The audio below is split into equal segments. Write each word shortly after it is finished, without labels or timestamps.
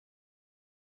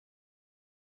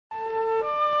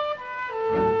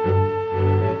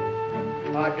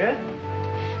Yes?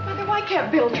 Mother, why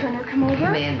can't Bill Turner come over?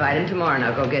 You may invite him tomorrow and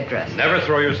I'll go get dressed. Never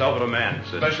throw yourself at a man,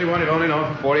 Sid. Especially when you've only known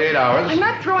him for 48 hours. I'm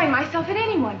not throwing myself at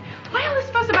anyone. Why all this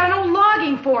fuss about an old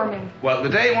logging foreman? Well, the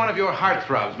day one of your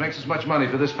heartthrobs makes as much money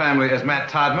for this family as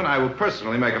Matt Todman, I will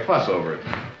personally make a fuss over it.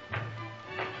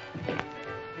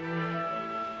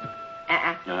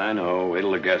 I know. Wait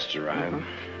till the guests arrive.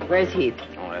 Where's Heath?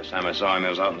 Oh, last time I saw him, he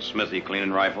was out in the smithy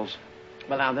cleaning rifles.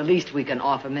 Well, now, the least we can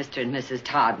offer Mr. and Mrs.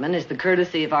 Todman is the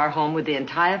courtesy of our home with the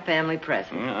entire family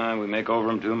present. We make over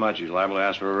him too much. He's liable to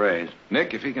ask for a raise.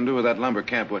 Nick, if he can do with that lumber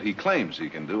camp what he claims he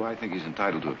can do, I think he's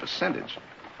entitled to a percentage.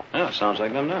 Yeah, sounds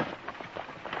like them now.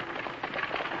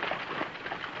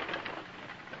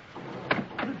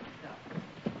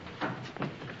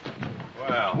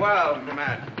 Well,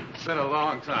 Matt, it's been a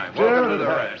long time. Welcome to the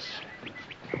ranch.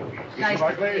 Nice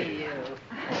to see you.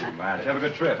 Matt, have a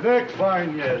good trip. Nick,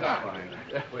 fine, yes, fine.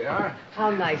 There we are. How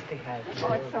nice to have you.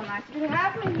 Oh, it's so nice to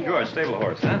have me here. You're a stable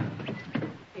horse, huh?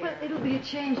 Well, it'll be a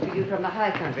change for you from the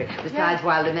high country. Besides,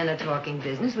 while the men are talking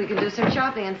business, we can do some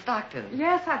shopping in Stockton.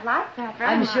 Yes, I'd like that very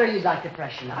I'm much. sure you'd like to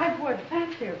freshen up. I would,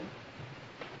 thank you.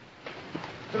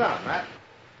 Sit down, Matt.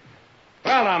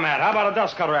 Well, now, Matt, how about a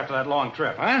dust cutter after that long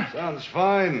trip, huh? Sounds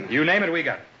fine. You name it, we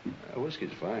got it.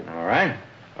 Whiskey's fine. All right.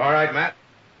 All right, Matt.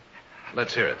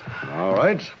 Let's hear it. All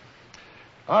right.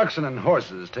 Oxen and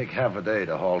horses take half a day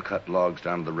to haul cut logs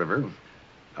down to the river.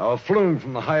 Now, a flume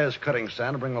from the highest cutting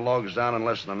stand will bring the logs down in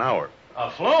less than an hour. A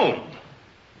flume?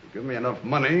 You give me enough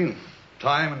money,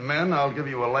 time, and men, I'll give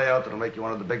you a layout that'll make you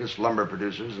one of the biggest lumber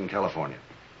producers in California.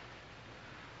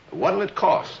 What'll it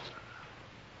cost?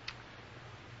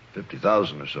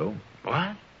 $50,000 or so.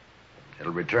 What?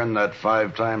 It'll return that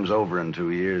 5 times over in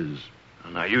 2 years.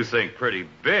 Now, you think pretty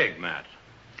big, Matt.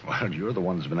 Well, you're the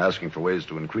one that's been asking for ways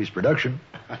to increase production.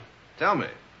 Tell me,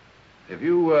 have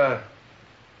you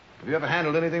ever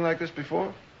handled anything like this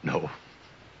before? No.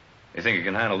 You think you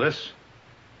can handle this?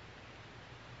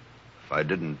 If I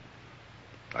didn't,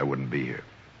 I wouldn't be here.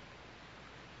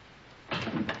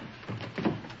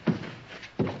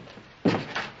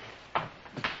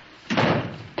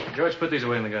 George, put these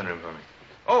away in the gun room for me.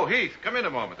 Oh, Heath, come in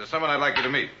a moment. There's someone I'd like you to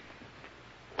meet.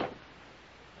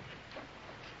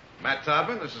 Matt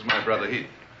Todman, this is my brother Heath.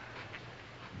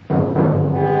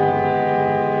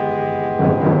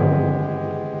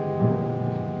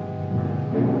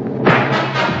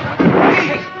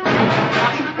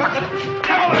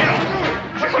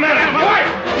 What's the matter? Boy!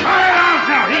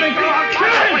 Turn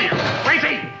around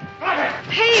now!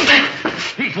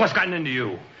 Heath! Heath, what's gotten into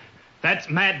you? That's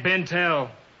Matt Bentell.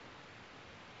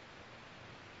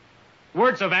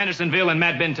 Wirtz of Andersonville and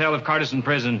Matt Bentell of Cartwrights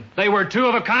Prison. They were two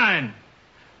of a kind.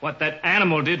 What that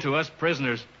animal did to us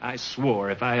prisoners, I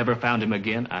swore if I ever found him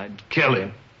again, I'd kill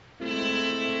him.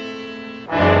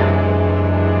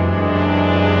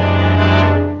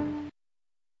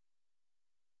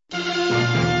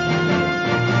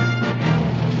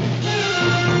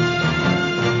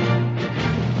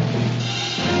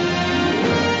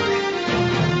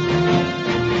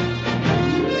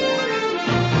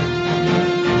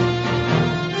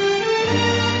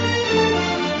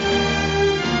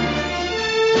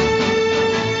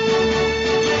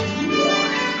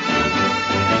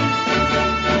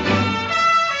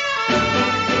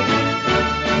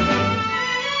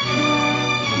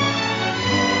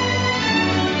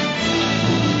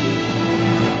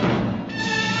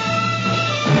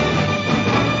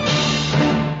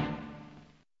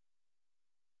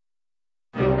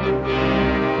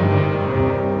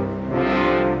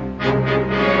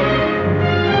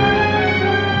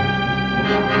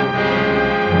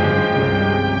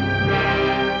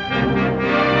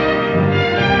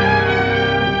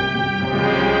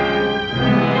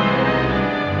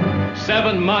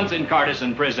 7 months in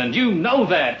Cartwrights Prison. You know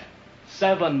that.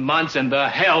 7 months and the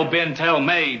hell Bentell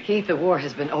made. Heath, the war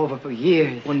has been over for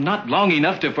years. Well, not long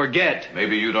enough to forget.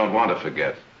 Maybe you don't want to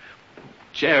forget.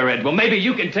 Jared, well, maybe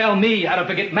you can tell me how to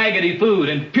forget maggoty food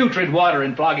and putrid water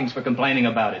and floggings for complaining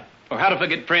about it. Or how to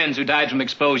forget friends who died from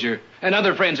exposure and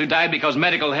other friends who died because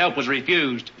medical help was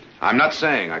refused. I'm not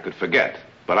saying I could forget,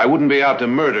 but I wouldn't be out to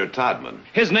murder Todman.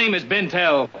 His name is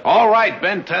Bentell. All right,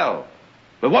 Bentell.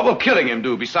 But what will killing him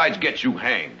do besides get you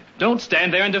hanged? Don't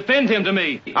stand there and defend him to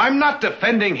me. I'm not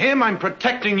defending him. I'm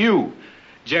protecting you.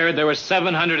 Jared, there were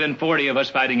 740 of us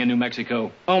fighting in New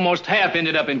Mexico. Almost half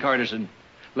ended up in Cartwrights.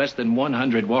 Less than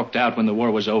 100 walked out when the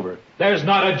war was over. There's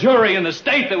not a jury in the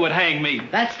state that would hang me.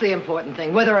 That's the important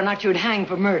thing, whether or not you'd hang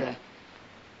for murder.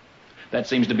 That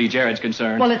seems to be Jared's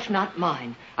concern. Well, it's not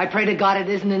mine. I pray to God it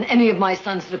isn't in any of my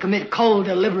sons to commit cold,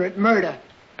 deliberate murder.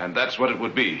 And that's what it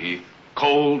would be, Heath.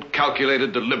 Cold,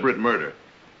 calculated, deliberate murder.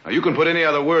 Now, you can put any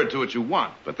other word to it you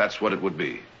want, but that's what it would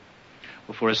be.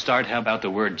 Well, for a start, how about the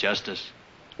word justice?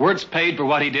 Words paid for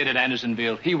what he did at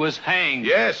Andersonville. He was hanged.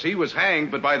 Yes, he was hanged,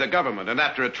 but by the government, and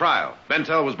after a trial.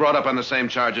 Bentell was brought up on the same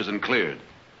charges and cleared.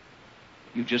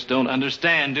 You just don't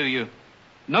understand, do you?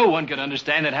 No one could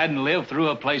understand that hadn't lived through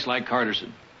a place like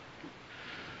Carterson.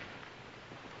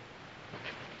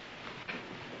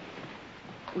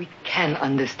 We can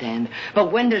understand,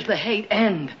 but when does the hate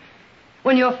end?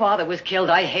 When your father was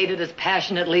killed, I hated as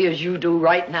passionately as you do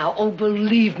right now. Oh,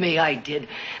 believe me, I did.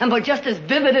 And for just as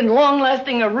vivid and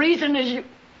long-lasting a reason as you...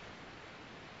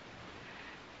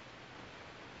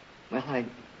 Well,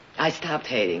 I stopped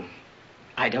hating.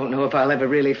 I don't know if I'll ever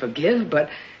really forgive, but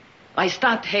I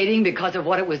stopped hating because of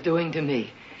what it was doing to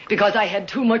me. Because I had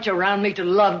too much around me to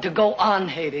love to go on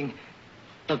hating.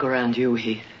 Look around you,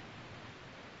 Heath.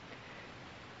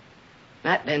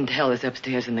 Matt Bentell is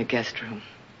upstairs in the guest room.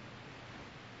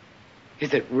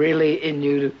 Is it really in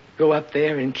you to go up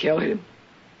there and kill him?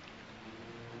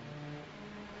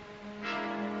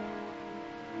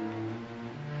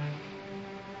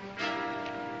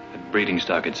 That breeding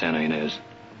stock at Santa Ynez.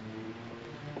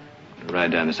 I'll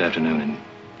ride down this afternoon and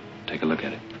take a look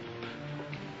at it.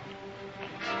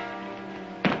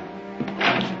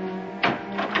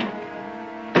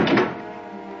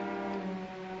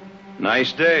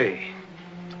 Nice day,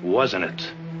 wasn't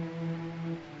it?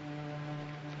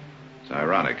 It's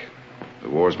ironic. The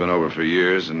war's been over for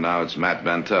years, and now it's Matt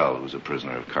Bentell who's a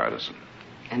prisoner of Carterson.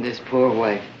 And this poor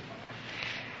wife.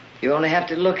 You only have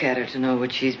to look at her to know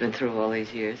what she's been through all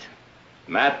these years.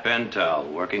 Matt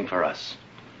Bentell, working for us.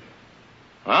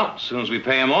 Well, as soon as we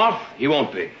pay him off, he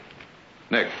won't be.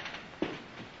 Nick,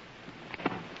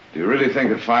 do you really think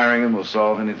that firing him will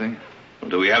solve anything?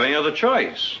 Well, do we have any other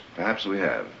choice? Perhaps we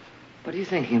have. What are you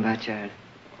thinking about, Jared?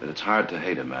 That it's hard to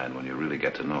hate a man when you really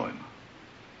get to know him.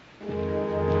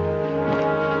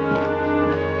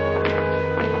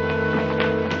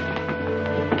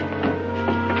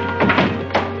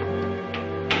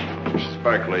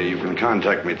 Barkley, you can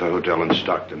contact me at the hotel in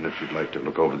Stockton if you'd like to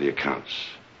look over the accounts.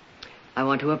 I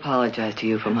want to apologize to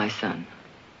you for my son.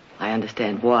 I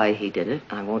understand why he did it.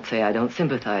 I won't say I don't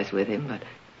sympathize with him, but...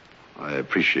 I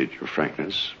appreciate your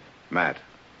frankness. Matt,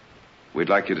 we'd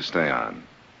like you to stay on,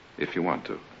 if you want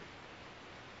to.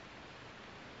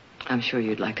 I'm sure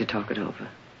you'd like to talk it over.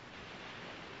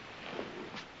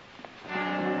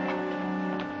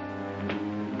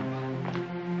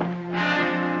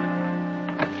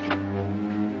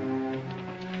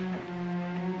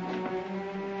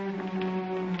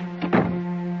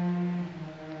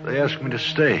 They asked me to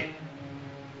stay.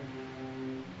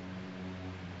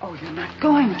 Oh, you're not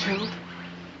going to.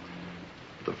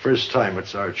 The first time,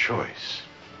 it's our choice.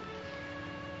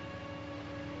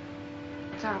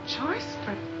 It's our choice,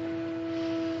 but...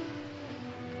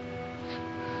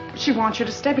 She wants you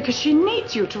to stay because she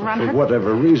needs you to run For her...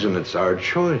 whatever reason, it's our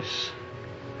choice.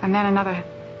 And then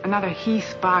another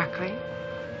Heath Barkley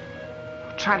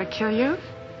will try to kill you?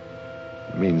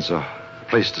 It means a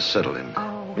place to settle in.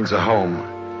 Oh. It means a home.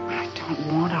 I don't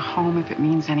want a home if it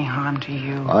means any harm to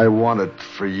you. I want it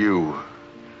for you.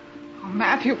 Oh,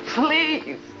 Matthew,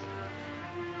 please.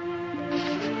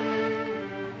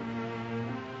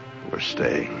 We're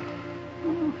staying.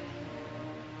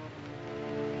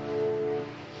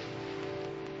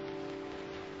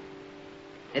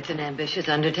 It's an ambitious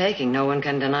undertaking. No one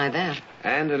can deny that.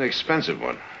 And an expensive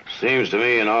one. Seems to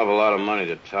me an awful lot of money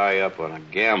to tie up on a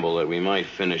gamble that we might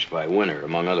finish by winter,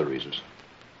 among other reasons.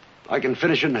 I can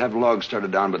finish it and have logs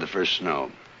started down by the first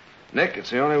snow. Nick, it's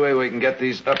the only way we can get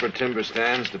these upper timber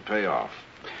stands to pay off.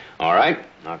 All right.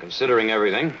 Now, considering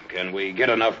everything, can we get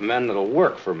enough men that'll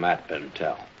work for Matt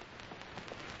Bentell?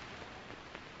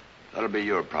 That'll be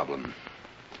your problem.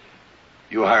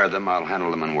 You hire them, I'll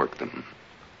handle them and work them.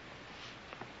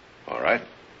 All right.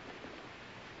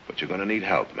 But you're going to need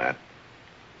help, Matt.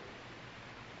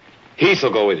 Heath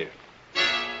will go with you.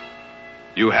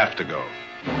 You have to go.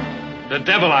 The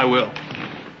devil I will.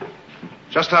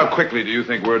 Just how quickly do you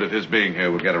think word of his being here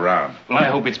will get around? Well, I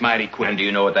hope it's mighty quick. And do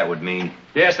you know what that would mean?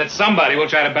 Yes, that somebody will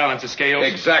try to balance the scales.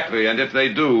 Exactly, and if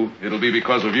they do, it'll be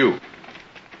because of you.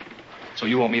 So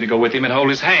you want me to go with him and hold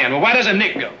his hand? Well, why doesn't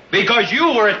Nick go? Because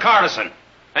you were at Carterson.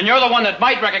 And you're the one that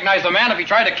might recognize the man if he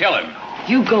tried to kill him.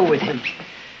 You go with him.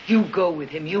 You go with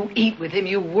him. You eat with him.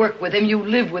 You work with him. You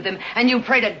live with him. And you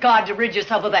pray to God to rid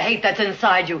yourself of the hate that's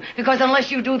inside you. Because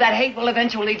unless you do, that hate will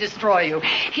eventually destroy you.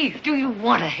 Heath, do you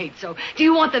want to hate so? Do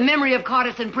you want the memory of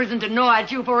Carterson prison to gnaw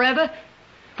at you forever?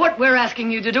 What we're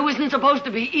asking you to do isn't supposed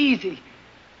to be easy.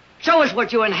 Show us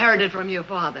what you inherited from your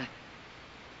father.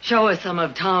 Show us some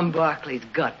of Tom Barkley's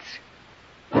guts.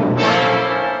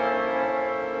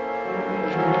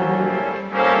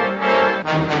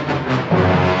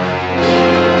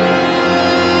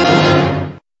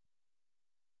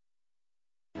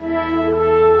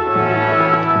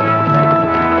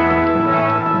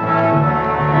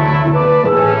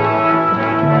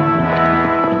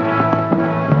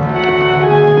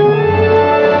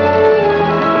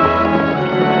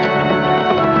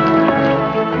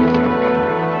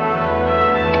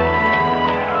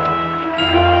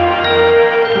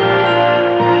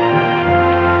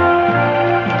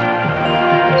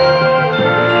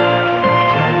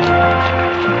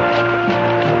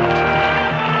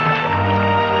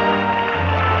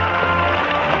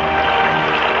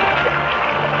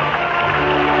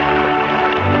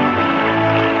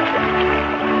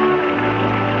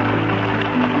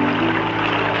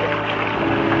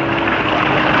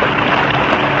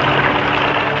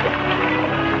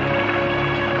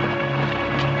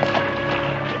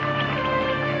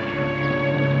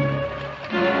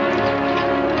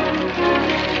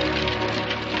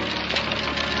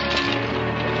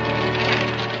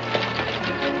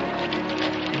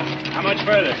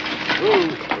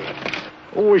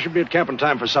 Oh, we should be at camp in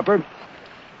time for supper.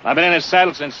 I've been in this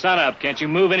saddle since sunup. Can't you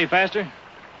move any faster?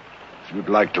 If you'd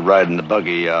like to ride in the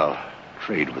buggy, I'll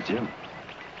trade with you.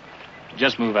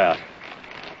 Just move out.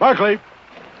 Barkley,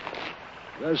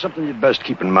 there's something you'd best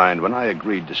keep in mind. When I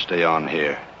agreed to stay on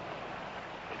here,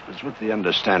 it was with the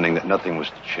understanding that nothing was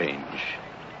to change.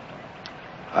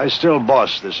 I still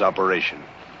boss this operation.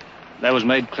 That was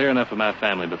made clear enough for my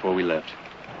family before we left.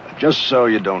 Just so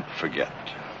you don't forget.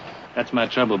 That's my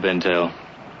trouble, Bentell.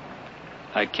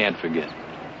 I can't forget.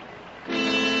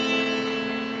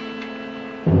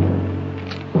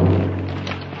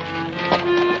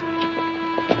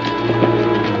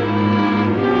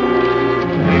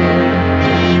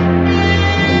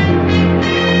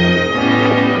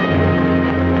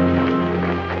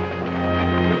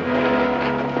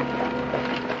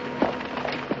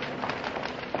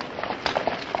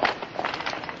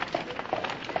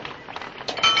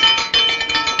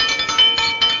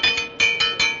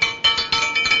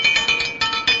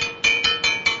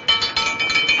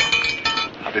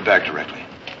 I'll be back directly.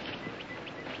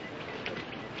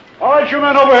 All right, you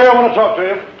men over here, I want to talk to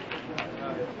you.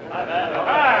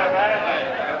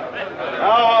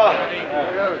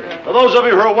 Now, for those of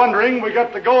you who are wondering, we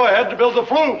got the go-ahead to build the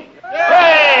flume.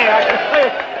 Hey, I can see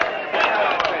it.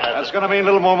 That's going to mean a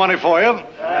little more money for you. And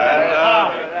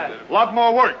a lot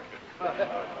more work.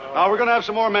 Now, we're going to have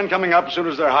some more men coming up as soon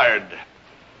as they're hired.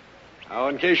 Now,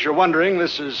 in case you're wondering,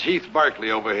 this is Heath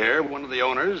Barkley over here, one of the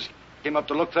owners. Came up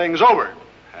to look things over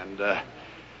and to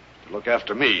look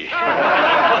after me.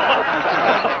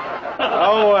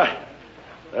 Now,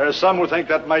 there are some who think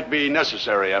that might be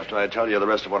necessary after I tell you the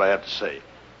rest of what I have to say.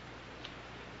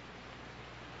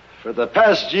 For the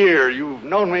past year, you've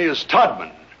known me as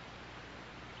Todman.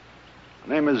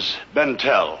 My name is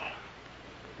Bentell.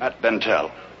 Matt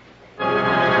Bentell.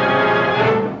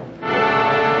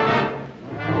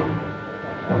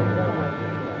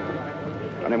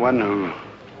 Anyone who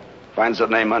finds that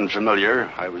name unfamiliar,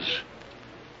 I was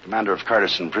commander of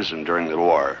Cartwrights prison during the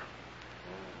war.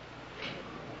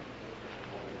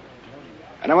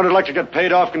 Anyone who'd like to get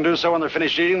paid off can do so when they're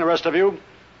finished eating. The rest of you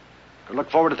can look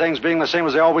forward to things being the same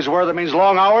as they always were. That means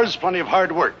long hours, plenty of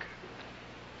hard work.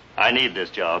 I need this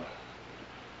job.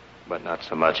 But not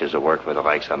so much as to work with the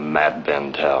likes of Matt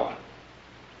Bentell.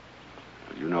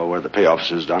 You know where the pay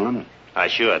office is, Donlin? I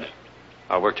should.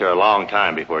 I worked here a long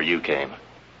time before you came.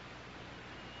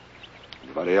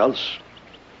 Anybody else?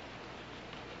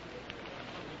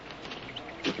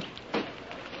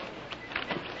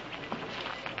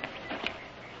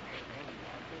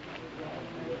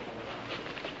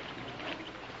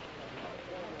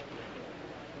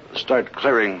 We'll start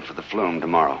clearing for the flume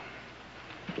tomorrow.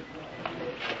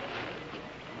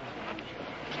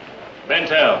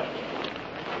 Bentell.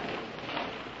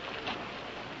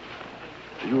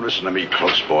 You listen to me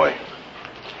close, boy.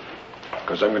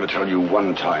 Because I'm going to tell you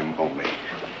one time only.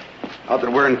 Now that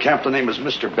we're in camp, the name is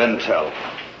Mr. Bentell.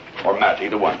 Or Matt,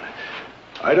 either one.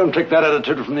 I don't take that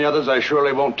attitude from the others. I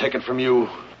surely won't take it from you.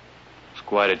 It's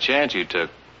quite a chance you took,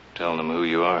 telling them who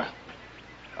you are.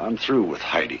 I'm through with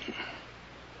hiding.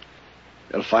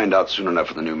 They'll find out soon enough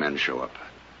when the new men show up.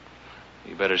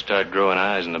 You better start growing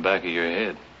eyes in the back of your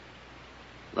head.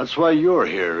 That's why you're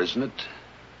here, isn't it?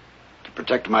 To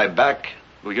protect my back?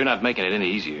 Well, you're not making it any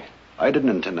easier. I didn't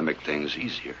intend to make things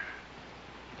easier.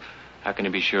 How can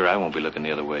you be sure I won't be looking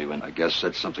the other way when... I guess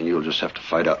that's something you'll just have to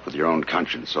fight out with your own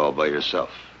conscience all by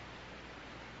yourself.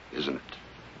 Isn't it?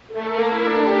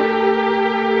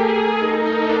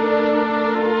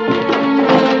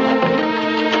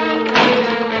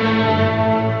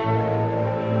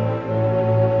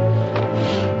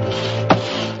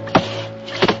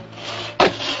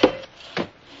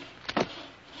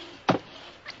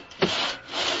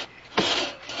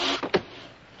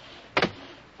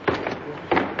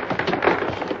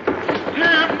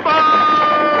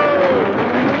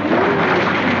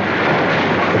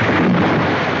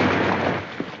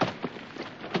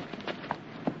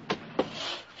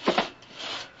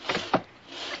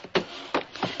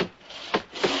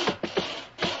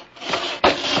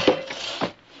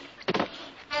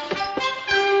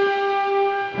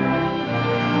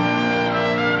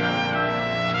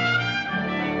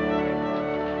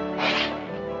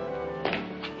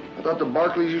 I thought the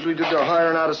Barkleys usually did their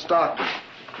hiring out of Stockton.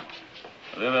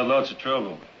 They've had lots of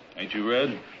trouble. Ain't you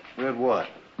read? Read what?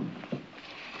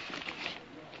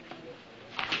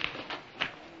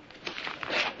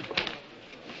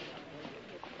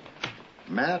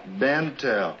 Matt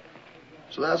Bentell.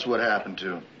 So that's what happened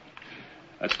to him.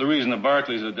 That's the reason the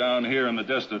Barkleys are down here in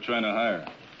Modesto trying to hire.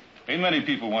 Ain't many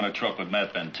people want to truck with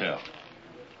Matt Bentell.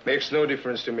 Makes no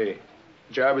difference to me.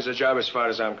 Job is a job as far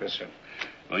as I'm concerned.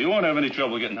 Well, you won't have any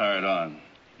trouble getting hired on.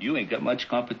 You ain't got much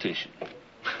competition.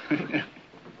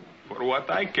 For what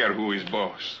I care who is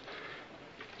boss.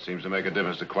 Seems to make a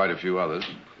difference to quite a few others.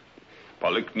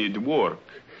 Pollock need work.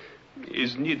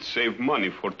 His need save money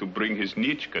for to bring his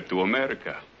Nitschka to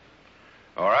America.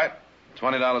 All right.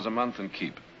 $20 a month and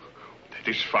keep. That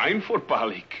is fine for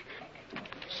Pollock.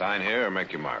 Sign here or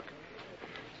make your mark.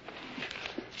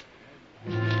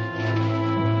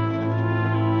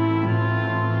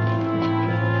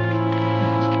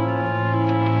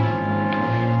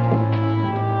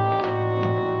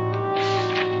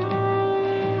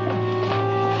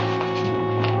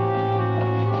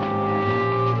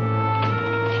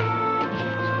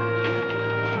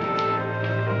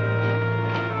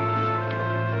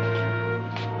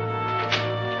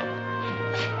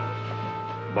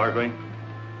 Barkley?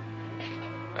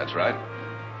 That's right.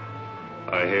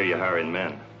 I hear you hiring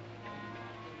men.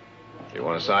 You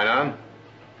want to sign on?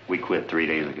 We quit 3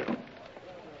 days ago.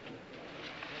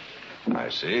 I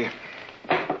see.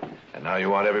 And now you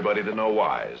want everybody to know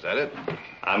why, is that it?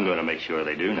 I'm going to make sure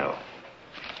they do know.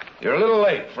 You're a little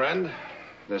late, friend.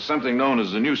 There's something known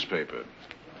as the newspaper.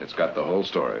 It's got the whole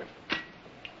story.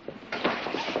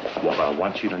 Well, I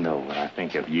want you to know what I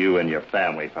think of you and your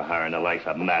family for hiring the likes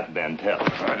of Matt Bentell.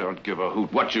 I don't give a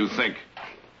hoot what you think.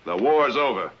 The war's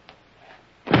over.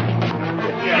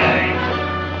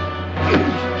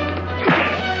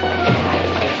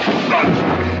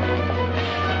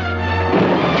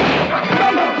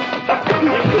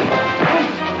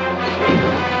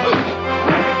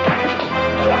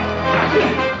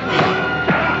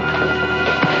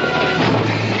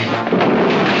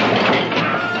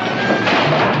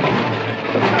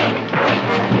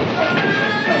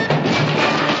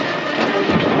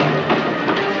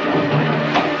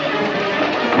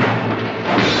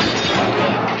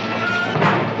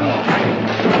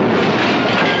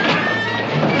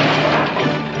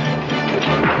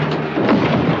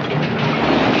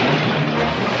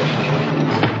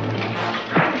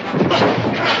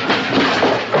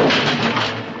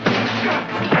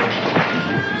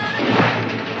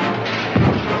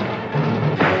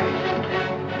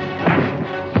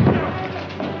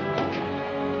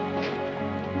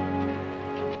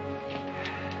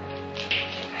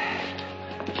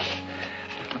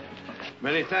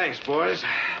 Many thanks, boys.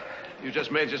 You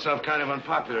just made yourself kind of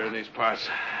unpopular in these parts.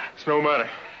 It's no matter.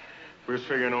 We was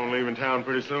figuring on leaving town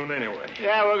pretty soon anyway.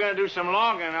 Yeah, we're going to do some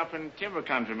logging up in timber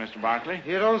country, Mr. Barkley.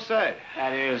 You don't say.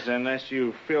 That is, unless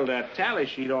you filled that tally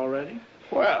sheet already.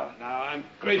 Well, now, I'm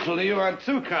grateful to you on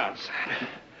 2 counts.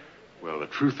 Well, the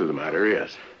truth of the matter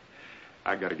is,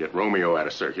 I got to get Romeo out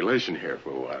of circulation here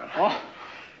for a while. Oh.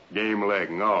 Game leg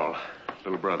and all.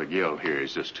 Little brother Gil here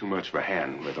is just too much of a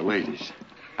hand with the ladies.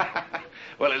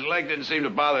 Well, his leg didn't seem to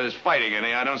bother his fighting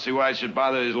any. I don't see why it should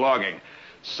bother his logging.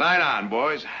 Sign on,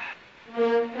 boys.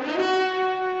 Well,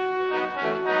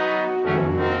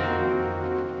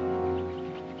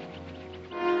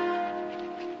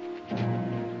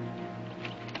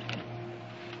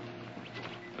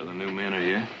 the new men are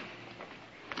here.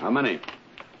 How many?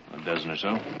 A dozen or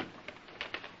so.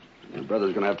 Your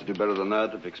brother's going to have to do better than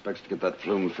that if he expects to get that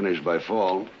flume finished by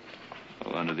fall.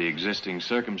 Well, under the existing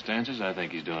circumstances, I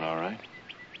think he's doing all right.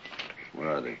 Where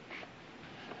are they?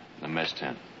 The mess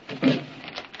tent.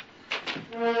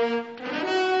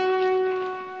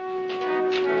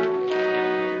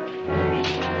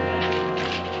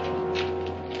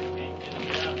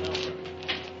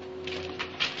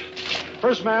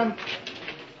 First man.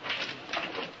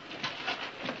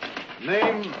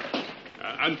 Name?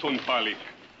 Anton Pollock.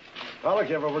 Pollock,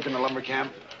 you ever work in a lumber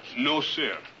camp? No,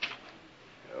 sir.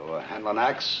 You handle an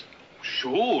axe?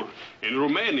 Sure. In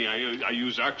Romania, I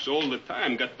use axe all the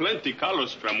time. Got plenty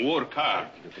colors from work hard.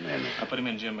 Get the name. I'll put him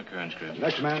in Jim McCurn's crib.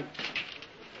 Next man.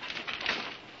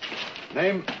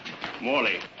 Name?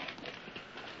 Morley.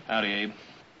 Howdy, Abe.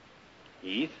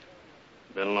 Heath.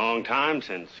 Been a long time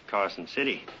since Carson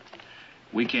City.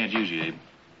 We can't use you, Abe.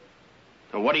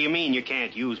 Now, what do you mean you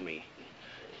can't use me?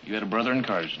 You had a brother in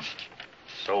Carson.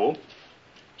 So?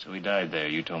 So he died there.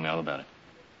 You told me all about it.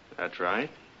 That's right.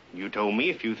 You told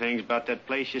me a few things about that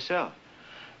place yourself.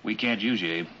 We can't use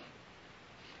you, Abe.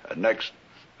 Next.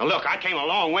 Now, look, I came a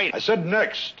long way. I said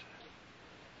next.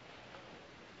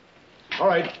 All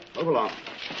right, move along.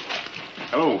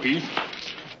 Hello, Heath.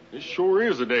 This sure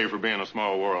is a day for being a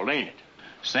small world, ain't it?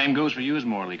 Same goes for you as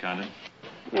Morley, Condon.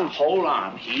 Now, hold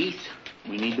on, Heath.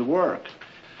 We need to work.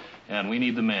 Yeah, and we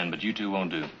need the men, but you two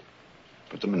won't do.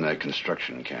 Put them in that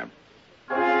construction camp.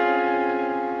 They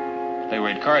were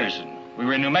at Carterson. We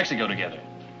were in New Mexico together.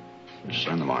 Just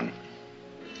send them on.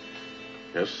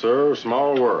 Yes, sir.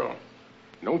 Small world.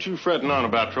 Don't you fret none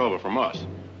about trouble from us.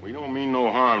 We don't mean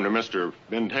no harm to Mr.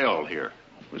 Bentell here.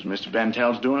 Was Mr.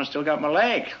 Bentell's doing? I still got my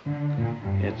leg.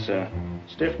 It's a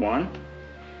stiff one,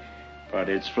 but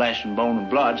it's flesh and bone and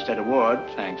blood instead of wood,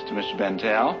 thanks to Mr.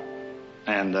 Bentell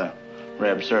and the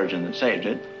Reb surgeon that saved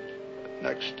it.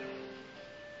 Next.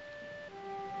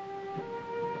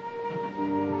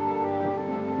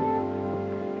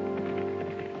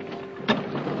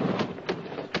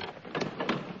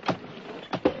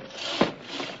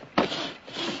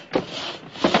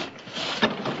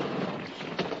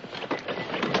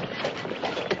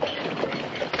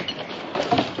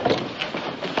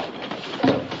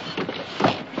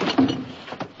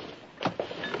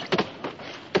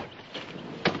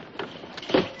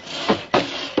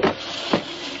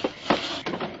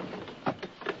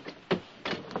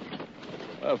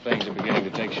 Well, things are beginning to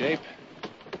take shape.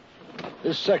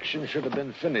 This section should have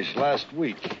been finished last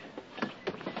week.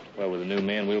 Well, with the new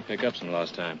men, we'll pick up some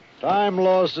lost time. Time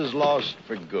lost is lost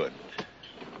for good.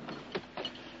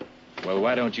 Well,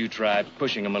 why don't you try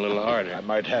pushing them a little harder? I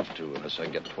might have to, unless I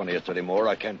get 20 or 30 more.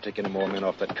 I can't take any more men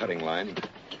off that cutting line.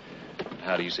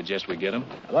 How do you suggest we get them?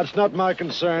 That's not my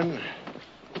concern.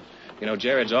 You know,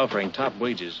 Jared's offering top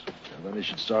wages. Then he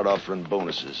should start offering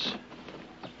bonuses.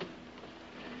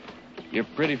 You're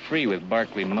pretty free with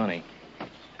Barkley money.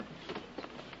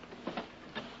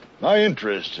 My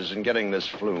interest is in getting this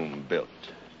flume built.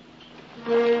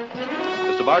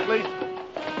 Mr. Barkley?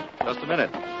 Just a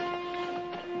minute.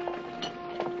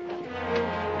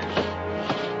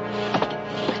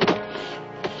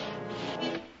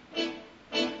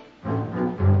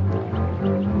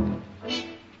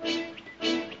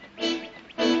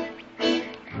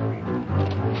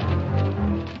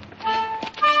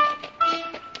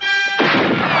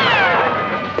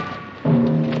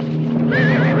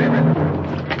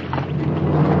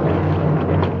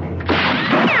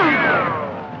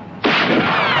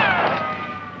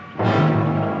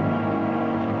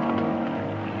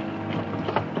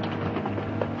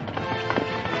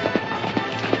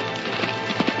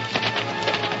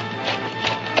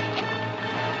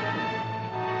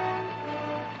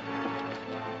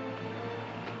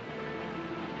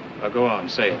 Go on,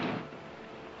 say it.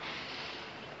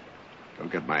 Go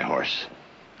get my horse.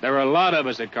 There were a lot of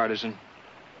us at Carterson.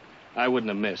 I wouldn't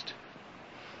have missed.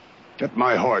 Get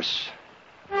my horse.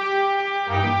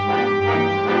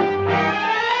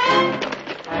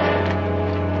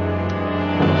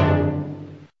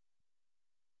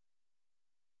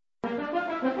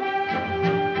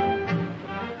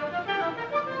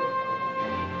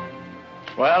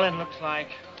 Well, it looks like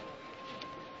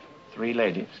 3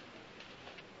 ladies.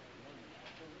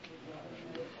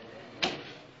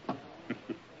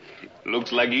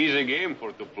 Looks like easy game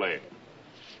for to play.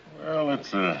 Well,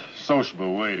 it's a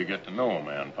sociable way to get to know a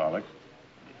man, Pollock.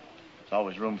 There's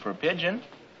always room for a pigeon.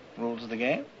 Rules of the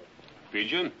game.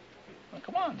 Pigeon? Well,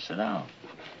 come on, sit down.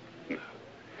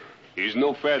 He's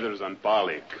no feathers on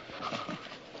Pollock.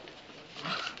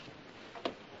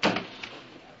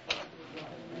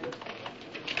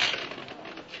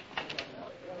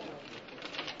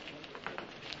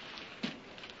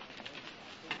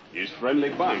 He's friendly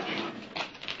bunch.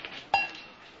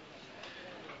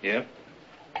 Yep.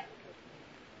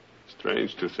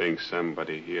 Strange to think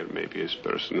somebody here may be his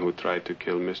person who tried to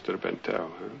kill Mr.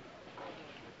 Bentell, huh?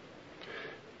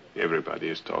 Everybody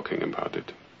is talking about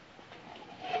it.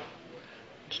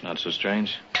 It's not so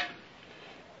strange.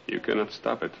 You cannot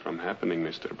stop it from happening,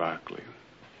 Mr. Barkley.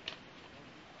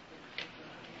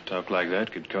 Talk like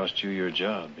that could cost you your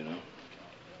job, you know.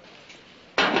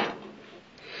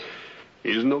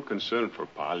 He's no concern for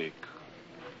Pollock.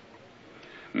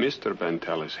 Mr.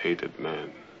 Bentell is hated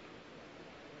man.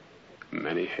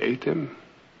 Many hate him.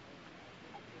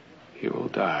 He will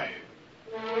die.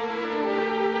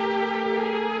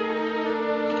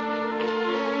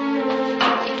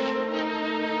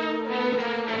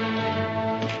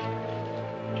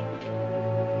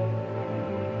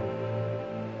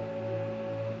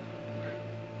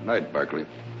 Good night, Barkley.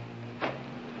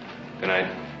 Good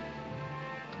night.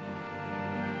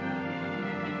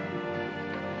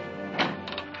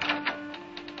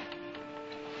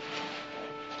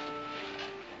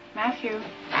 Matthew,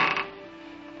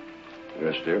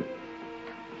 Yes, dear.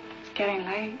 it's getting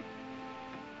late.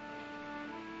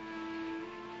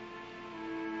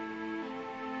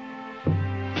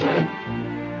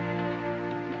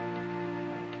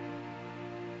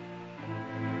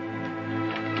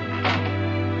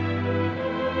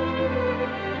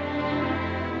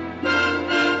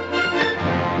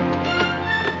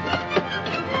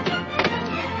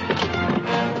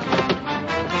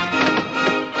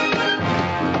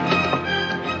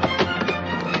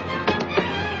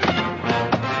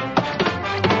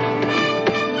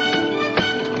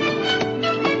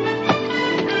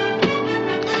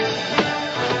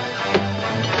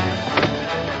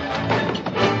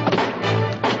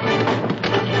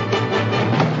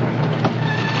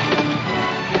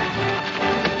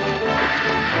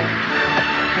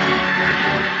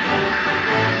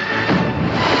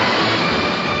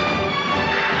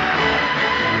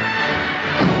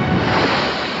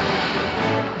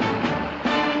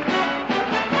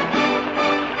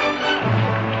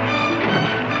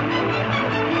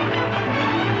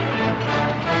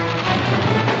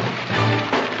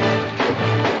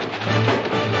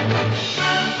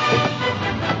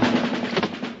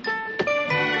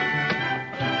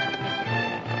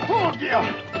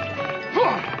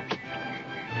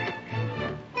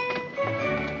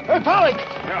 Hey, Polly!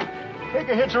 Yeah. Take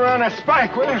a hitch around that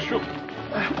spike, will you? Sure.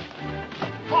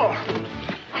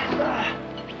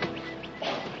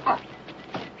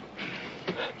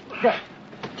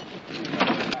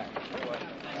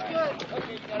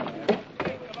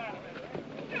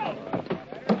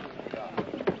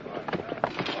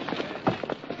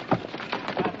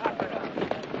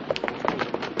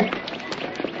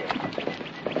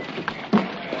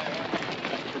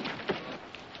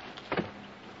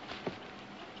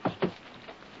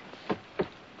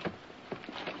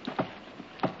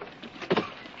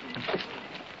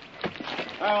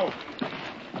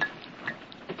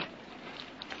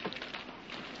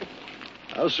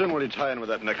 How soon will you tie in with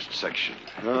that next section?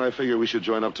 I figure we should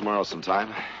join up tomorrow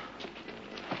sometime.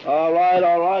 All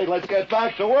right. Let's get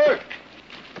back to work.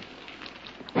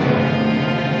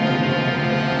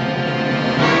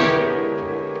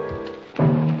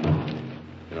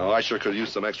 You know, I sure could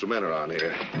use some extra men around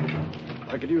here.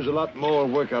 I could use a lot more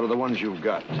work out of the ones you've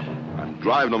got. I'm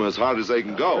driving them as hard as they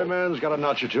can go. Every man's got a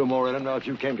notch or two more in him. Now, if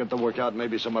you can't get the work out,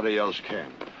 maybe somebody else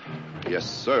can. Yes,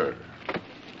 sir.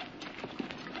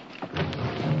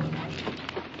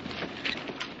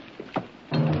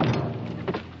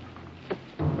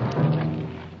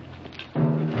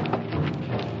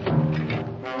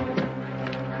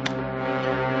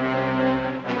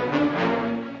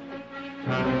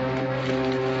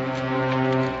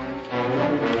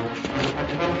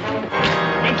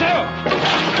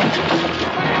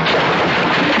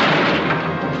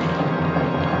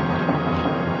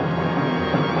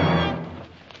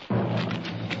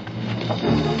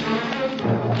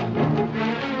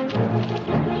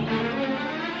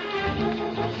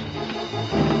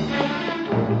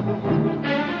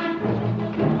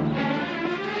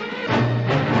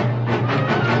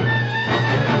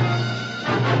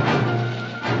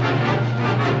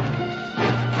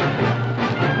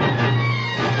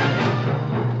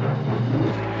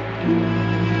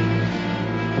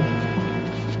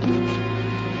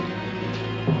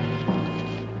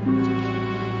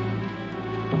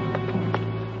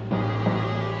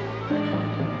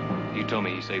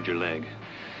 Saved your leg.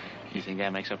 You think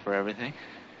that makes up for everything?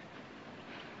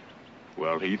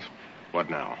 Well, Heath, what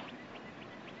now?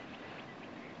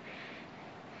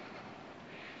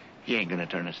 He ain't gonna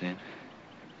turn us in.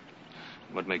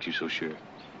 What makes you so sure?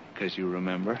 Because you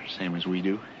remember, same as we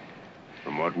do.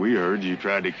 From what we heard, you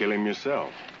tried to kill him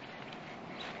yourself.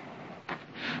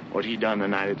 What he done the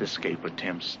night of the escape with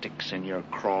Tim sticks in your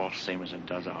craw, same as it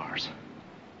does ours.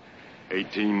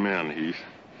 18 men, Heath.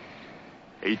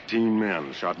 18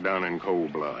 men shot down in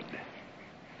cold blood.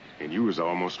 And you was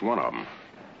almost one of them.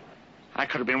 I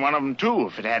could have been one of them, too,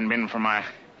 if it hadn't been for my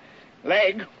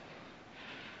leg.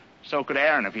 So could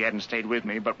Aaron if he hadn't stayed with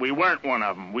me, but we weren't one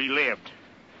of them. We lived.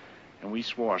 And we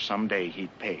swore someday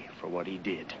he'd pay for what he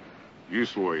did. You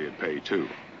swore you'd pay, too.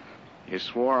 You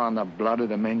swore on the blood of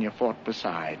the men you fought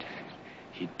beside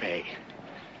he'd pay.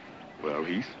 Well,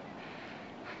 Heath,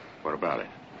 what about it?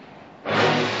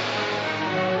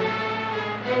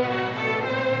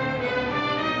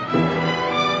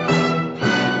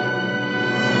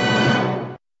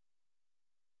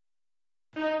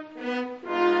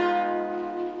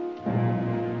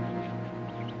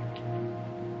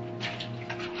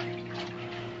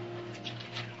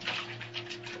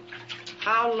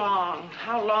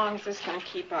 How long is this going to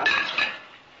keep up?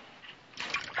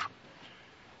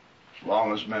 As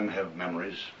long as men have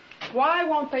memories. Why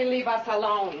won't they leave us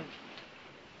alone?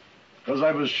 Because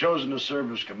I was chosen to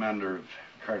serve as commander of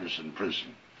Cartwrights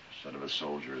prison instead of a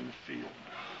soldier in the field.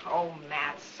 Oh,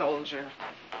 mad soldier.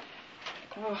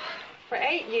 Oh, for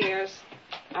 8 years,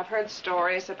 I've heard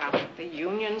stories about the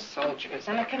Union soldiers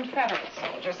and the Confederate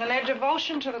soldiers and their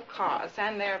devotion to the cause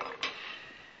and their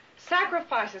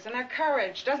sacrifices and their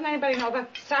courage. Doesn't anybody know the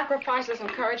sacrifices and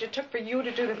courage it took for you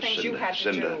to do the things you had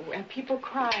to do? And people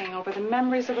crying over the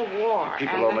memories of the war.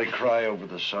 People only cry over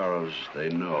the sorrows they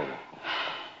know.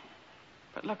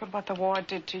 But look at what the war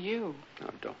did to you. No,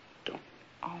 don't.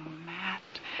 Oh, Matt.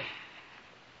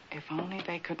 If only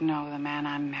they could know the man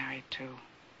I'm married to.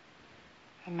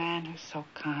 The man who's so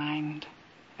kind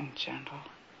and gentle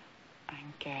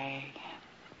and gay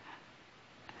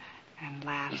and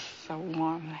laughs so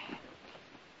warmly.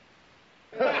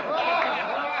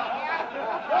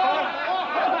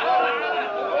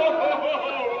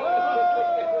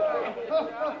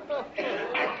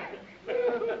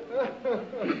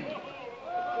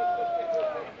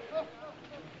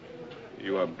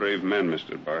 You are brave men,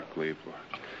 Mr. Barclay,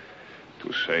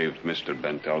 to save Mr.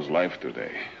 Bentell's life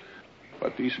today.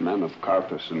 But these men of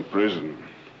Cartwrights in prison,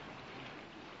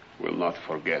 will not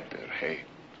forget their hate.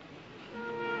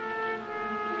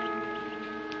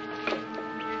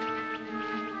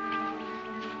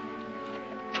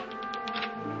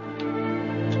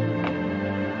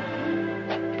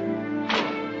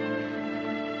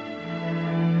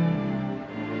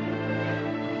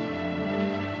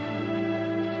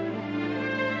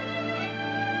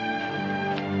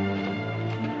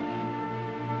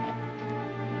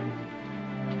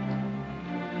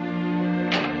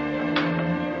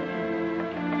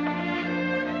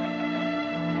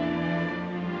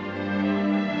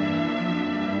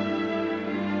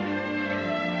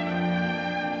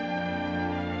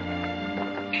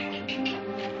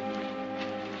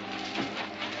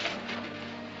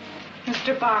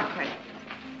 Mr. Barkley.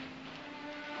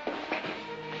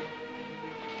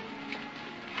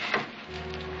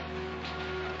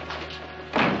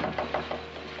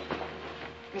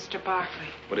 Mr. Barkley,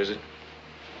 What is it?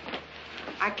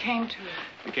 I came to...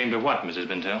 You came to what, Mrs.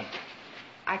 Bentell?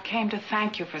 I came to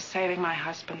thank you for saving my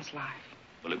husband's life.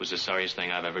 Well, it was the sorriest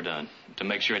thing I've ever done. To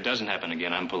make sure it doesn't happen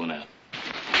again, I'm pulling out.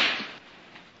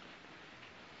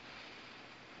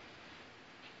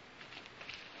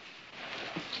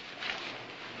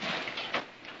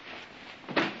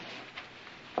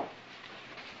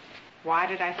 Why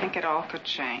did I think it all could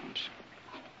change?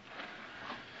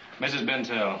 Mrs.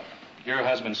 Bentell, your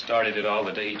husband started it all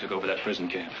the day he took over that prison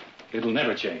camp. It'll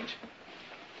never change.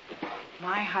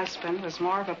 My husband was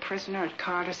more of a prisoner at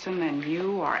Carterson than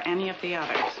you or any of the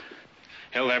others.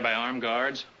 Held there by armed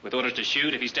guards, with orders to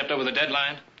shoot if he stepped over the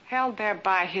deadline. Held there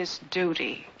by his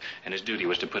duty. And his duty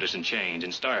was to put us in chains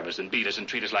and starve us and beat us and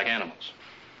treat us like animals.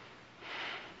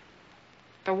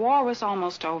 The war was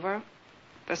almost over.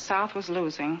 The South was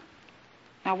losing.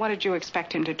 Now, what did you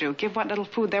expect him to do? Give what little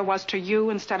food there was to you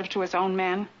instead of to his own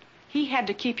men? He had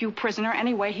to keep you prisoner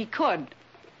any way he could.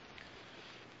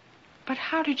 But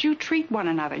how did you treat one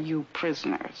another, you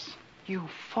prisoners? You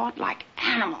fought like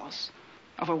animals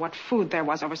over what food there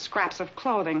was, over scraps of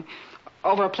clothing,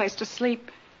 over a place to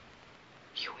sleep.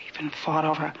 You even fought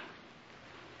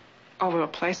over a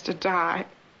place to die.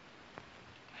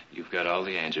 You've got all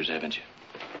the answers, haven't you?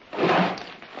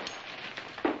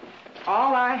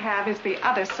 All I have is the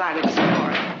other side of the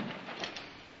story.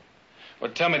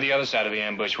 Well, tell me the other side of the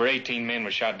ambush, where 18 men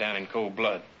were shot down in cold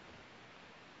blood.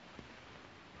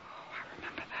 Oh, I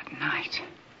remember that night.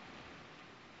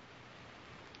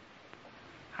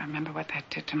 I remember what that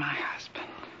did to my husband.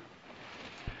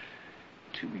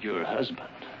 To your husband?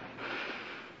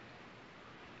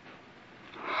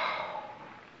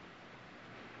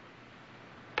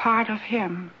 Part of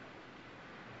him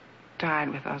died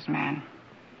with those men.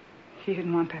 He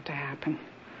didn't want that to happen.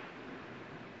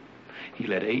 He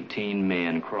let 18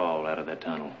 men crawl out of that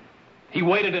tunnel. He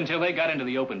waited until they got into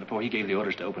the open before he gave the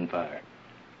orders to open fire.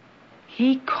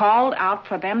 He called out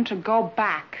for them to go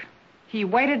back. He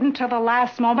waited until the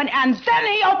last moment, and then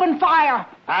he opened fire.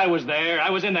 I was there. I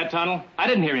was in that tunnel. I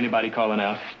didn't hear anybody calling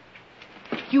out.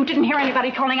 You didn't hear anybody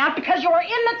calling out because you were in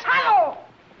the tunnel.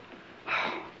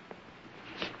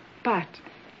 But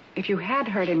if you had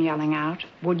heard him yelling out,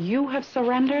 would you have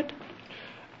surrendered?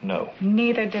 No.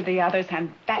 Neither did the others,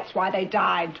 and that's why they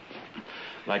died.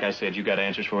 Like I said, you got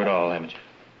answers for it all, haven't you?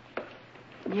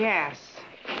 Yes.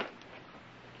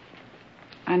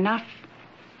 Enough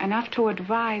to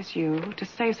advise you to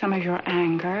save some of your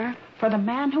anger for the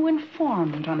man who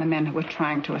informed on the men who were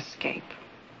trying to escape.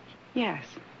 Yes.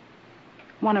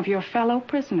 One of your fellow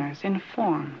prisoners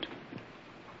informed.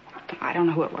 I don't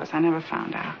know who it was. I never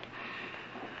found out.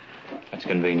 That's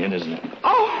convenient, isn't it?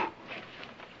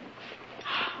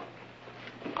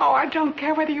 Oh, I don't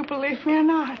care whether you believe me or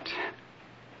not.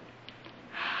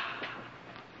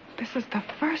 This is the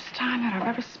first time that I've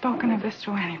ever spoken of this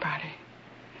to anybody.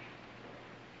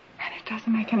 And it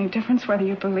doesn't make any difference whether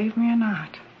you believe me or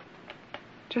not.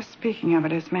 Just speaking of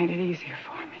it has made it easier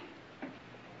for me.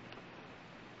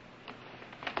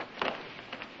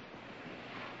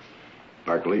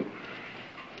 Barkley.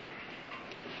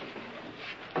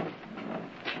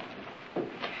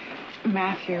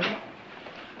 Matthew.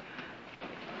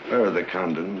 Where are the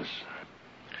condoms?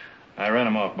 I ran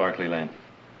them off Barkley Lane.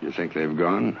 You think they've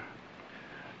gone?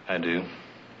 I do.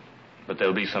 But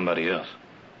there'll be somebody else.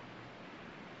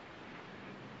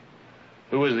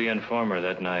 Who was the informer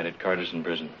that night at Carterson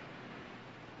Prison?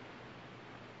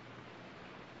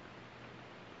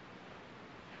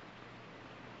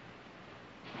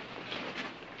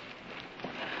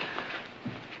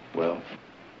 Well?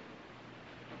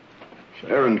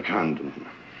 Aaron Condon.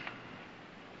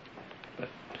 But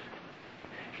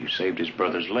you saved his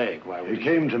brother's leg. Why would He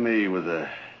came to me with a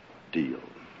deal.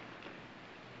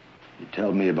 He'd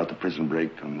tell me about the prison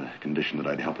break on the condition that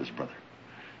I'd help his brother.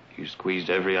 You squeezed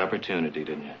every opportunity,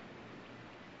 didn't you?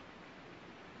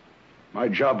 My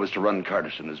job was to run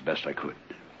Carterson as best I could.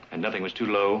 And nothing was too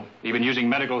low? Even using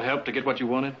medical help to get what you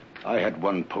wanted? I had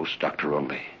one post doctor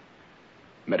only.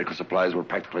 Medical supplies were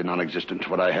practically non-existent.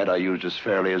 What I had, I used as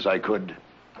fairly as I could.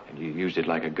 And you used it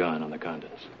like a gun on the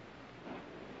contents.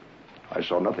 I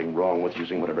saw nothing wrong with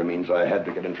using whatever means I had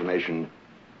to get information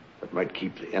that might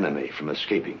keep the enemy from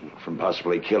escaping, from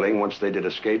possibly killing once they did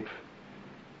escape.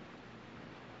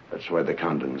 That's why the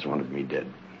Condons wanted me dead.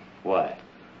 Why?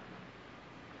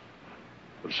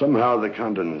 But somehow the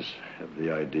Condons have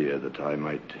the idea that I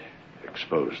might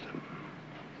expose them.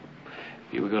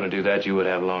 If you were going to do that, you would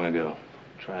have long ago.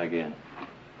 Try again.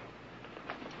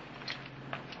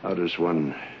 How does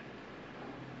one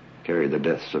carry the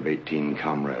deaths of 18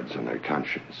 comrades on their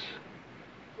conscience?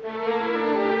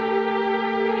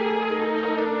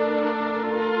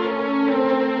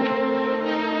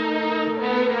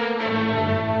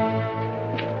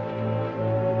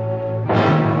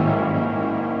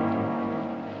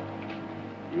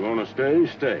 You want to stay?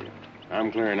 Stay.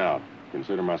 I'm clearing out.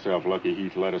 Consider myself lucky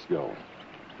Heath let us go.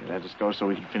 He let us go so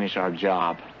we can finish our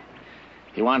job.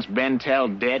 He wants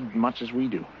Bentell dead much as we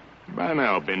do. By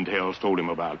now, Bentell's told him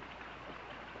about it.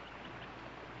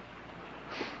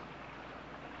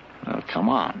 Well, come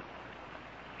on.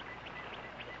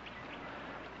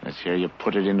 Let's hear you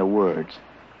put it into words.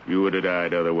 You would have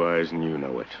died otherwise, and you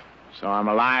know it. So I'm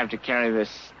alive to carry this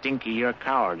stink of your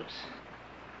cowardice.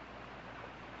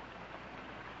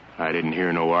 I didn't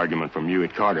hear no argument from you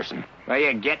at Carterson. Well,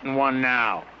 you're getting one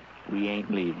now. We ain't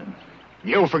leaving.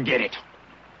 You'll forget it.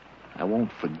 I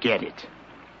won't forget it.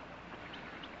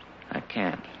 I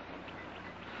can't.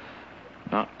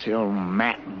 Not till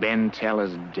Matt Bentell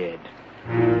is dead.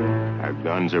 Our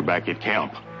guns are back at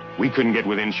camp. We couldn't get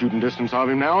within shooting distance of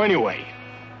him now anyway.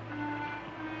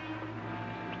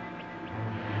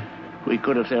 We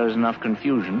could if there was enough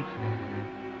confusion.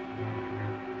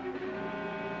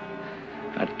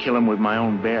 I'd kill him with my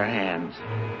own bare hands.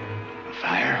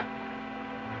 Fire?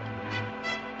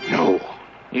 No.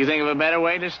 You think of a better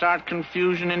way to start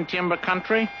confusion in timber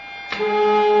country?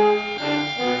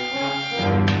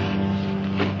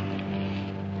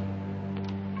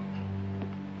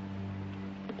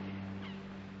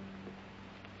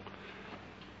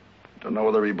 Don't know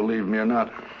whether he believed me or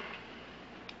not.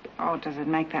 Oh, does it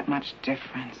make that much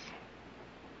difference?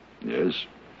 Yes.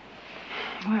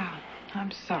 Well,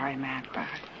 I'm sorry, Matt, but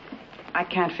I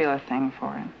can't feel a thing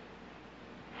for him.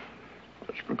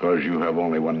 That's because you have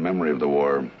only one memory of the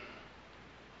war.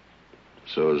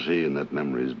 So has he, and that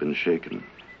memory has been shaken.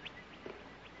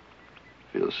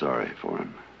 Feel sorry for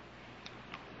him.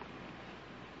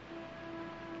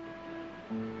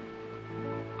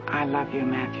 I love you,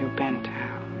 Matthew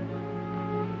Bentell.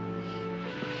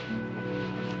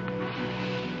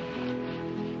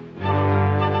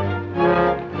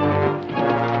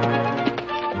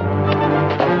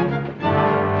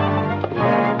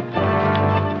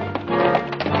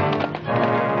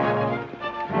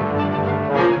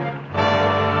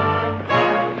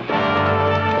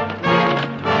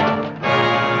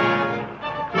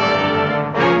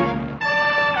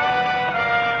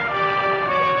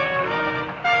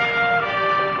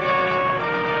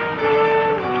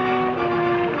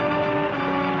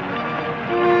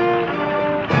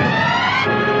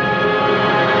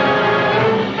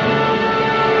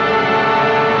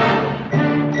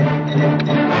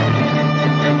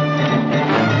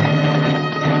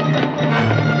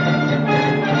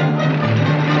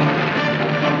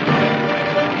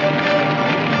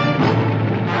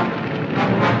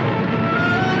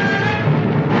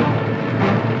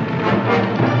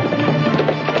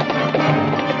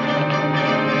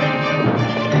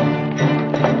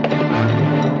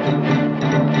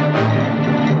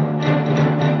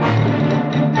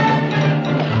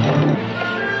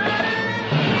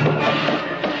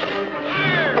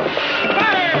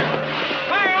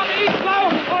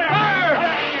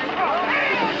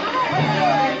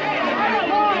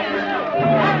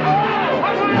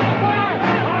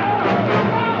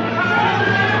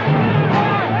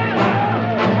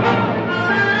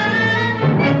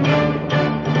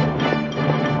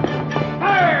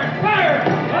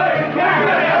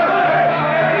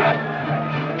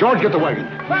 George, get the wagon.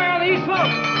 Fire on the east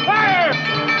slope! Fire!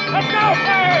 Let's go!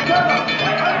 Fire!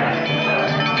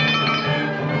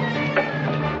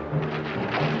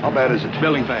 How bad is it?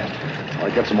 Building fast. All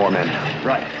right, get some more men.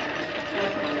 Right.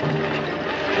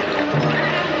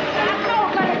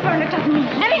 Don't let it burn. It doesn't mean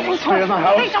anything. Stay in the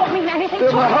house. They don't mean anything. Stay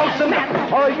in the house.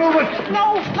 All right, move it.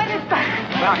 No, let it burn.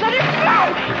 Let it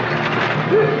burn.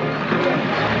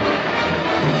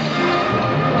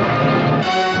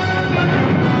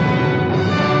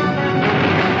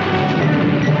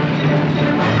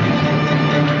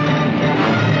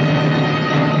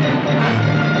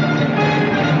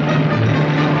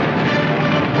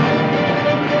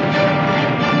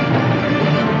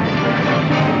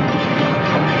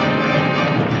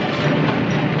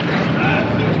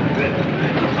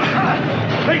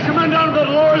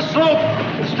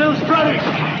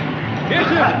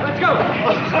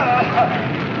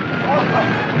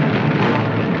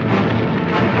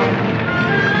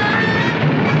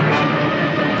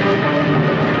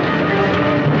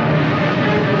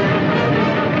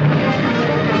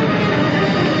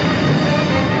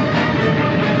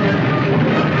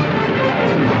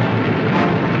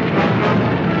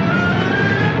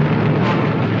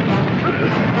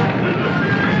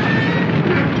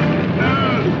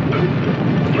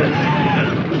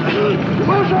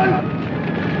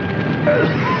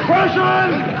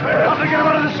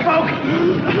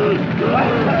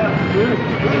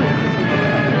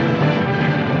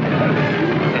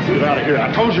 of here.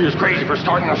 I told you he was crazy for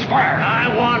starting this fire.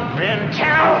 I want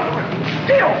Bentell.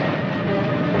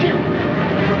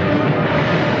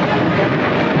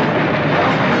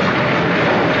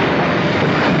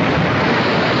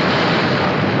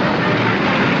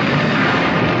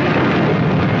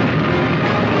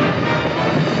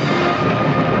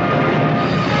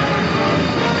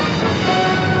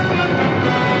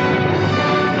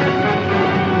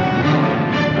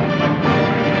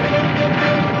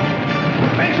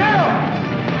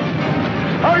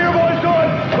 How are you boys doing?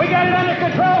 We got it under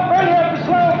control. Further up the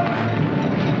slope.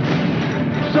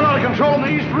 Still out of control on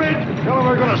the east ridge? The only way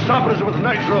we're going to stop it is with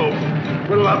nitro.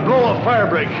 We'll blow a fire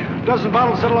break. A dozen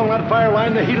bottles set along that fire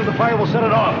line. The heat of the fire will set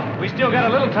it off. We still got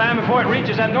a little time before it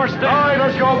reaches that north stick. All right,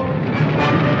 let's go.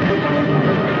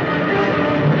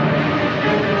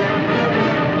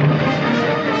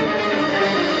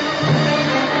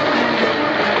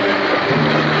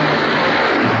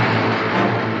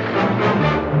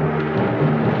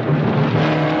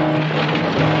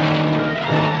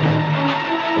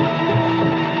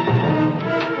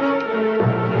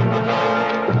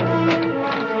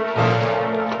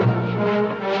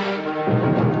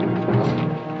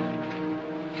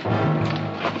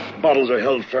 Bottles are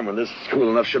held firm, and this is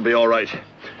cool enough. Should be all right.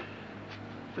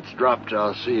 If it's dropped,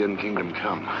 I'll see you in Kingdom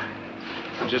Come.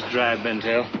 Just drive,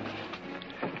 Bentell.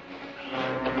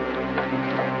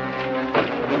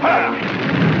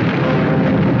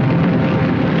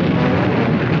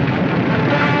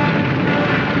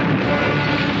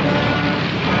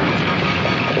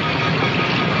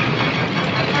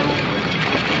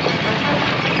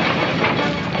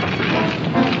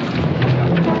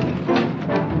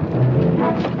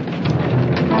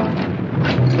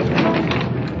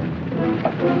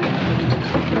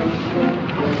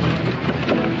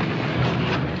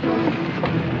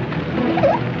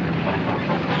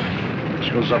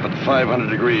 Goes up at 500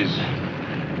 degrees.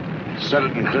 Set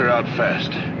it and clear out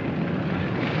fast.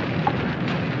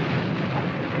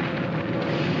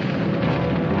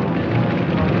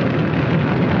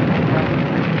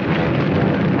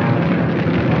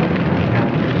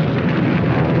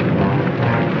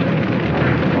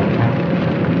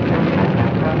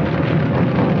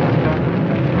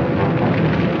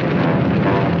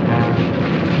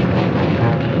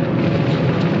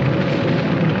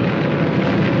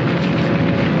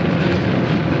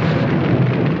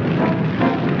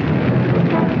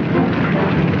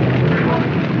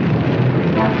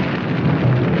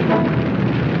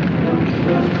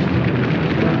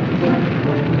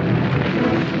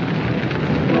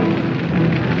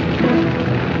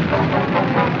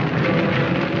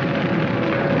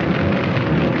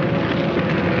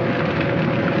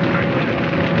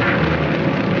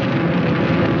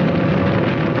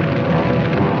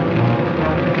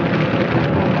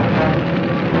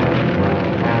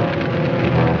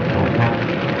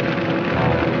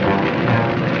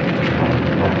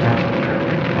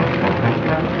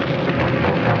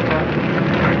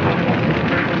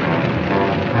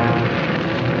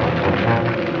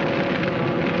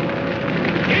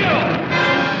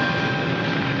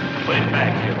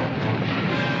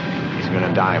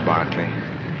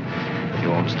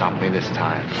 This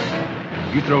time.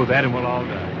 You throw that and we'll all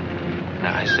die. No,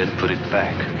 I said put it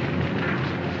back.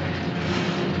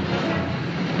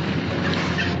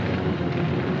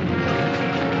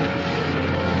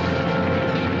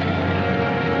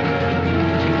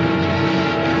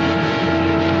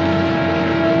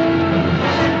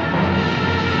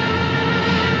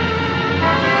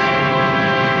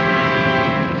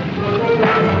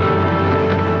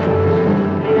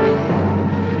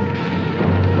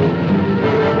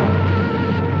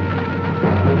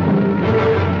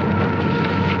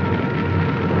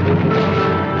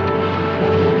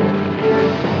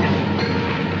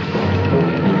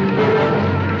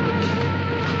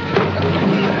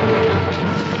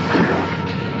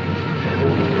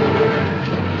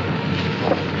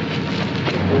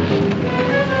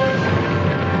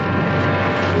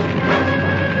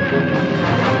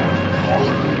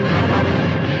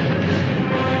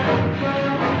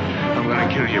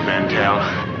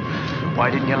 Why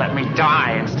didn't you let me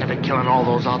die instead of killing all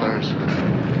those others?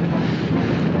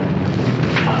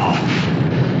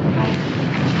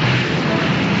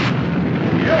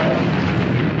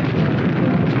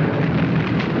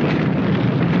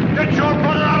 Get your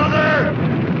brother out of there!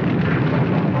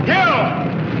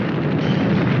 Kill!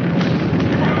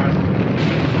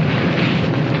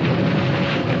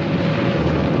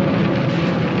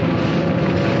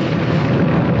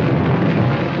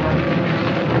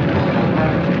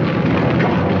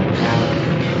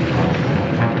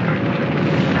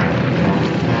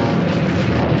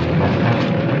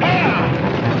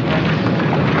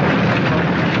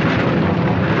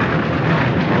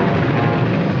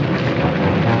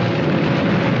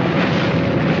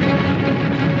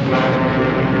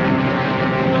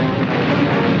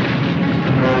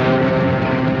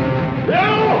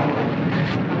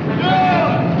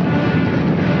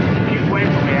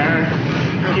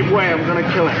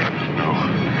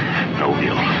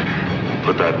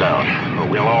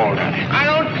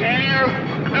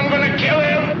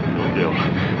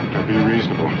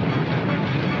 unreasonable.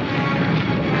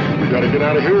 We gotta get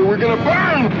out of here. We're gonna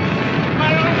burn!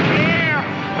 I don't care.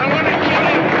 I want to kill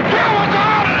him. Kill us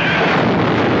all!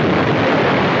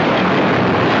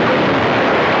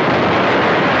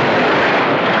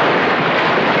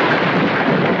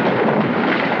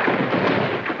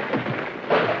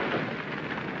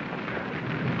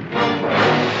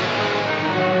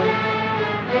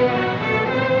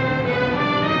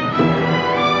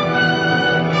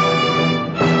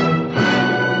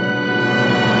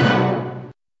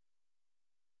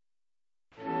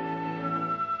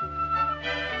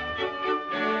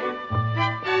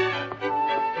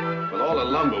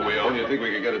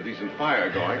 Decent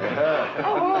fire going.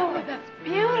 Oh, that's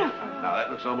beautiful. Now, that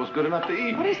looks almost good enough to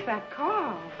eat. What is that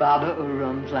called? Baba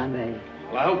Urum Flambe.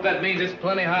 Well, I hope that means it's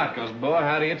plenty hot, because, boy,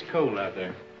 howdy, it's cold out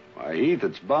there. Why, Heath,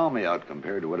 it's balmy out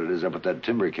compared to what it is up at that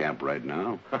timber camp right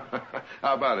now.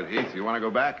 How about it, Heath? You want to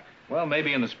go back? Well,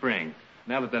 maybe in the spring.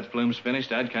 Now that flume's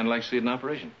finished, I'd kind of like to see it in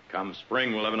operation. Come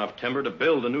spring, we'll have enough timber to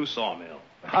build a new sawmill.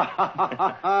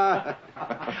 How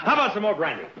about some more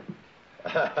brandy?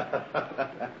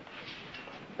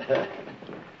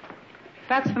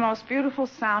 That's the most beautiful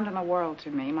sound in the world to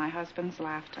me, my husband's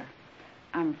laughter.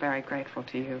 I'm very grateful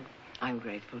to you. I'm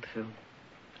grateful, too.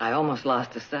 I almost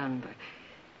lost a son, but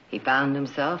he found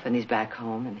himself, and he's back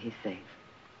home, and he's safe.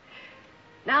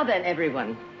 Now then,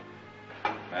 everyone.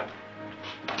 Matt?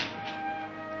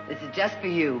 This is just for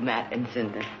you, Matt and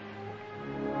Cinder.